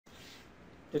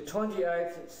The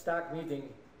 28th staff meeting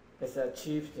has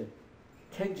achieved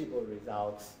tangible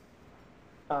results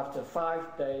after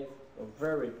 5 days of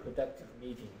very productive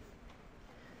meetings.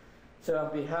 So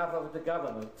on behalf of the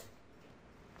government,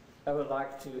 I would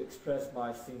like to express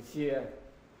my sincere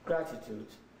gratitude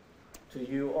to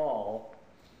you all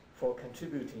for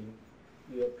contributing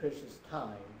your precious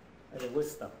time and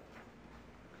wisdom.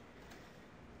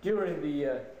 During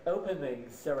the opening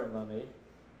ceremony,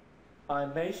 I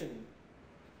mentioned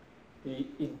the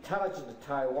Intelligent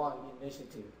Taiwan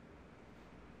initiative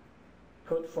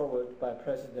put forward by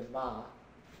President Ma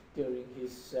during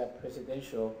his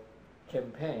presidential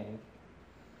campaign.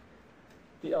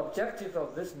 The objective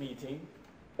of this meeting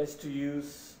is to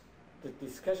use the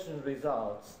discussion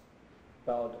results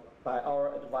by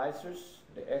our advisors,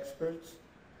 the experts,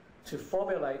 to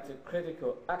formulate the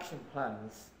critical action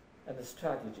plans and the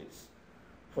strategies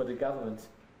for the government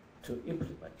to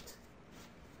implement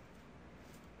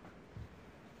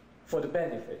for the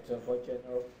benefit of our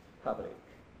general public.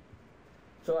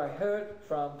 So I heard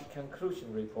from the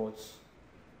conclusion reports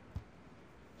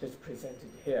just presented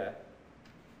here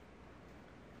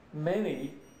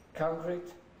many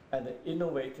concrete and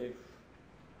innovative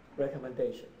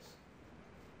recommendations,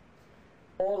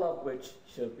 all of which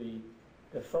should be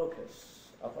the focus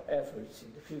of our efforts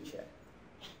in the future.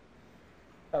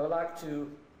 I would like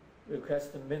to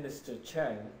request Minister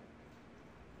Chen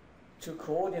to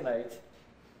coordinate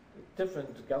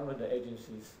different government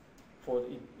agencies for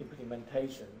the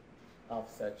implementation of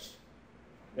such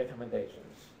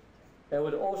recommendations. I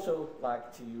would also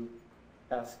like to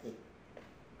ask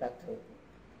Dr.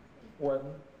 Wen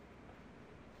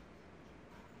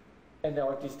and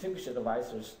our distinguished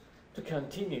advisors to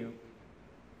continue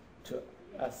to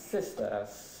assist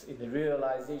us in the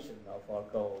realization of our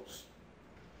goals.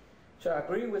 So I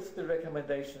agree with the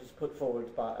recommendations put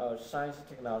forward by our science and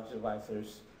technology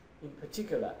advisors. In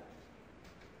particular,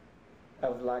 I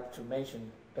would like to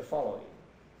mention the following.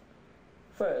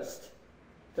 First,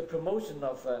 the promotion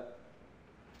of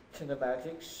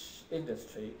telematics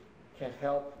industry can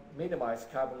help minimize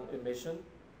carbon emission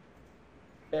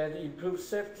and improve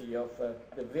safety of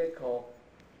the vehicle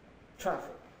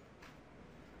traffic.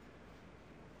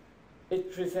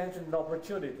 It presents an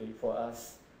opportunity for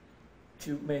us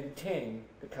to maintain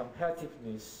the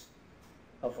competitiveness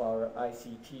of our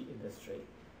ICT industry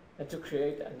and to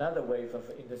create another wave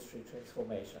of industry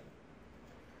transformation.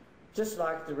 Just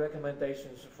like the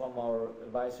recommendations from our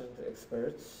advisors and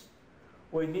experts,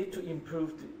 we need to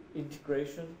improve the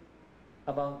integration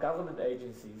among government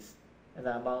agencies and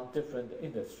among different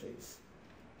industries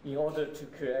in order to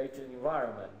create an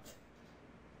environment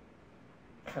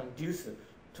conducive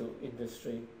to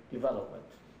industry development.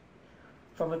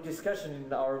 From a discussion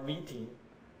in our meeting,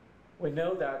 we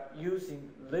know that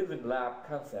using living lab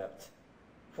concept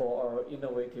for our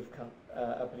innovative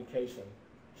application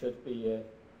should be a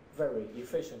very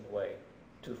efficient way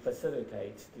to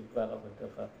facilitate the development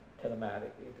of a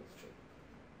telematic industry.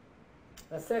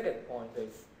 The second point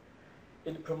is,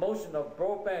 in the promotion of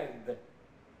broadband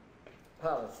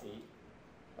policy,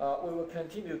 we will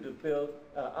continue to build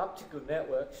optical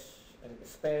networks and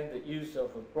expand the use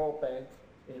of broadband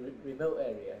in remote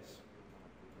areas.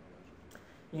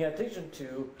 In addition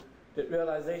to the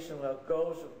realization of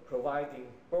goals of providing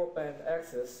broadband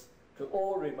access to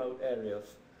all remote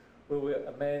areas, we will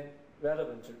amend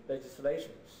relevant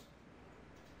legislations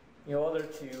in order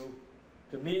to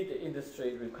meet the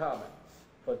industry requirements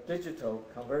for digital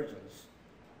convergence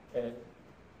and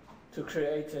to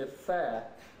create a fair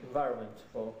environment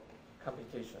for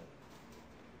competition.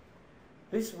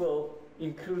 This will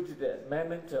include the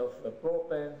amendment of the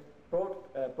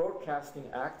Broadcasting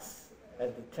Acts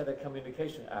and the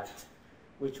Telecommunication Act,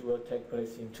 which will take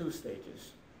place in 2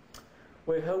 stages.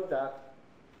 We hope that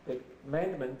the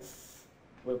amendments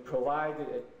will provide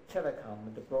the telecom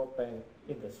and the broadband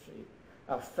industry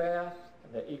a fair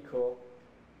and equal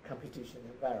competition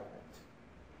environment.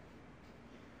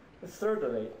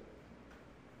 Thirdly,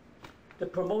 the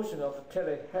promotion of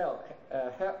telehealth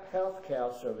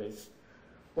healthcare service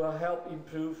will help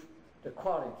improve the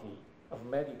quality of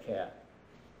Medicare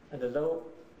and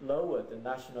lower the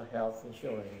national health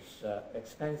insurance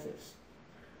expenses.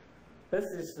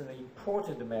 This is an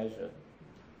important measure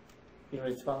in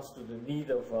response to the need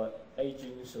of an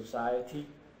aging society.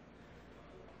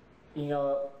 In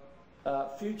our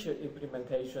future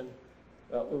implementation,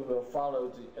 we will follow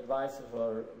the advice of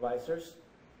our advisors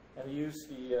and use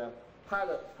the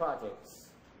pilot projects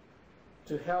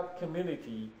to help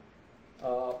the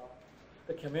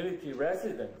community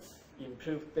residents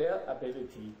improve their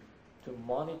ability to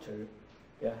monitor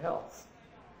their health.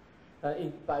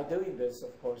 By doing this,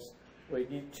 of course, we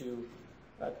need to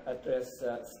address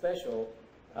special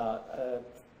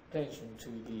attention to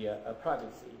the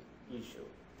privacy issue.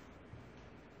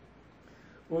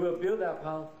 We will build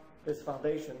upon this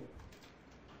foundation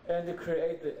and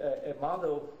create a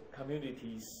model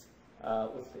communities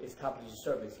with established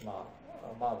service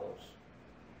models.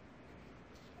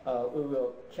 We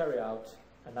will carry out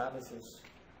analysis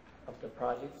of the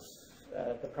project's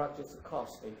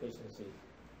cost efficiency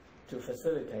to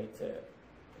facilitate the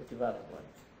development.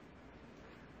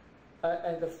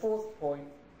 And the fourth point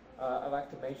I'd like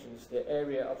to mention is the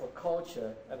area of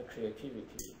culture and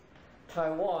creativity.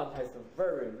 Taiwan has a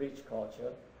very rich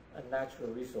culture and natural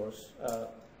resource,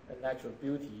 and natural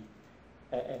beauty,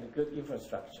 and good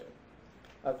infrastructure.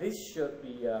 This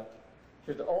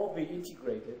should all be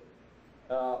integrated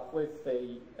with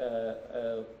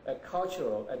a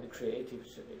cultural and creative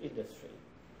industry.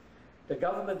 The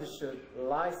government should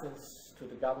license to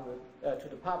the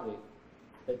public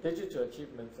the digital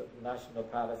achievements of the National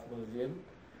Palace Museum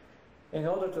in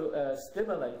order to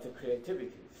stimulate the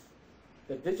creativities.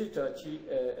 The digital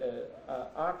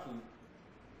archive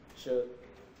should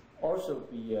also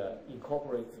be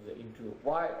incorporated into a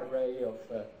wide array of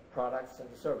products and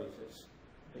services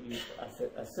to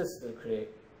assist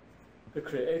the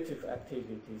creative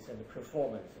activities and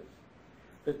performances.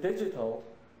 The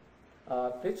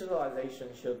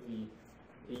digitalization should be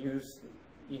used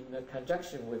in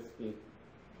conjunction with the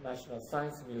National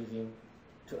Science Museum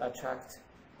to attract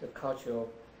the cultural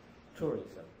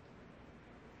tourism.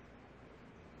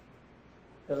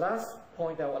 The last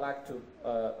point I would like to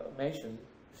mention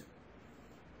is,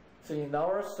 so in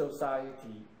our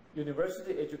society,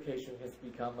 university education has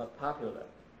become popular,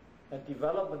 and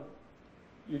development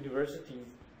universities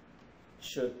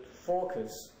should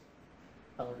focus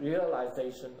on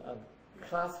realization and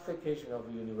classification of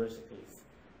universities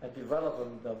and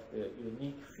development of the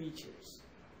unique features.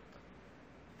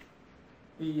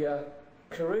 The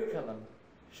curriculum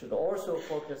should also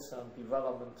focus on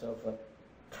development of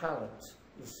talent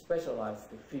in specialized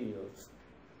fields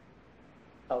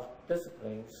of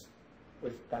disciplines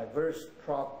with diverse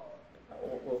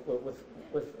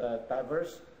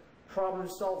diverse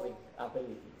problem-solving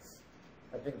abilities.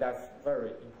 I think that's very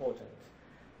important.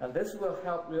 And this will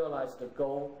help realize the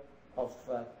goal of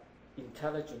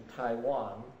Intelligent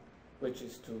Taiwan, which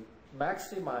is to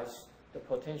maximize the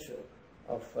potential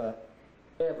of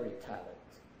every talent.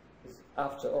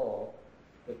 After all,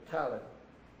 the talent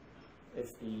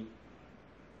is the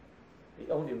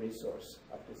only resource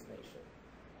of this nation.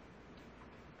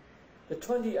 The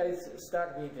 28th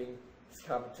STAC meeting has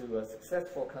come to a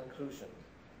successful conclusion.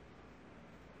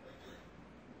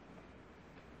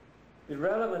 The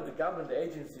relevant government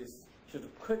agencies should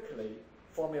quickly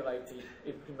formulate the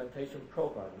implementation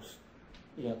programs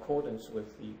in accordance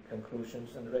with the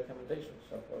conclusions and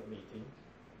recommendations of our meeting,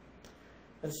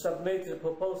 and submit the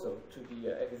proposal to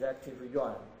the Executive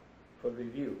Yuan for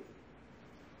review.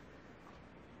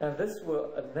 And this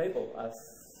will enable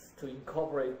us to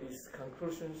incorporate these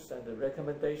conclusions and the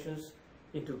recommendations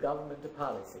into government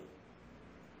policy,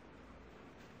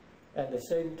 and at the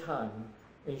same time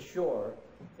ensure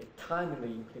a timely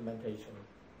implementation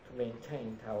to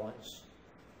maintain Taiwan's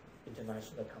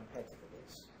international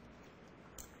competitiveness.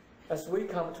 As we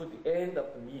come to the end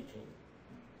of the meeting,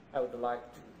 I would like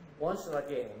to once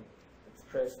again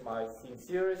express my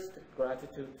sincerest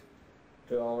gratitude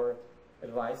to our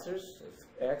advisors,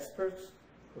 experts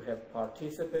who have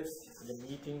participated in the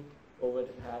meeting over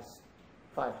the past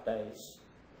 5 days.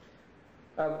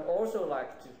 I would also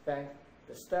like to thank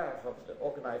the staff of the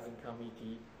organizing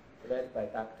committee led by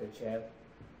Dr. Chen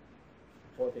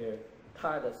for their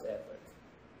tireless effort.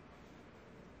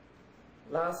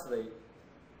 Lastly,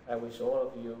 I wish all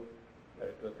of you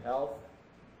very good health,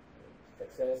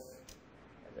 success,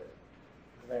 and a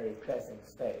very pleasant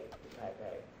stay in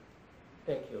Taipei.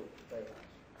 Thank you very much.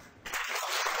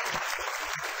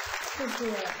 谢谢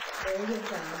刘院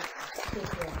长，谢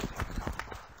谢。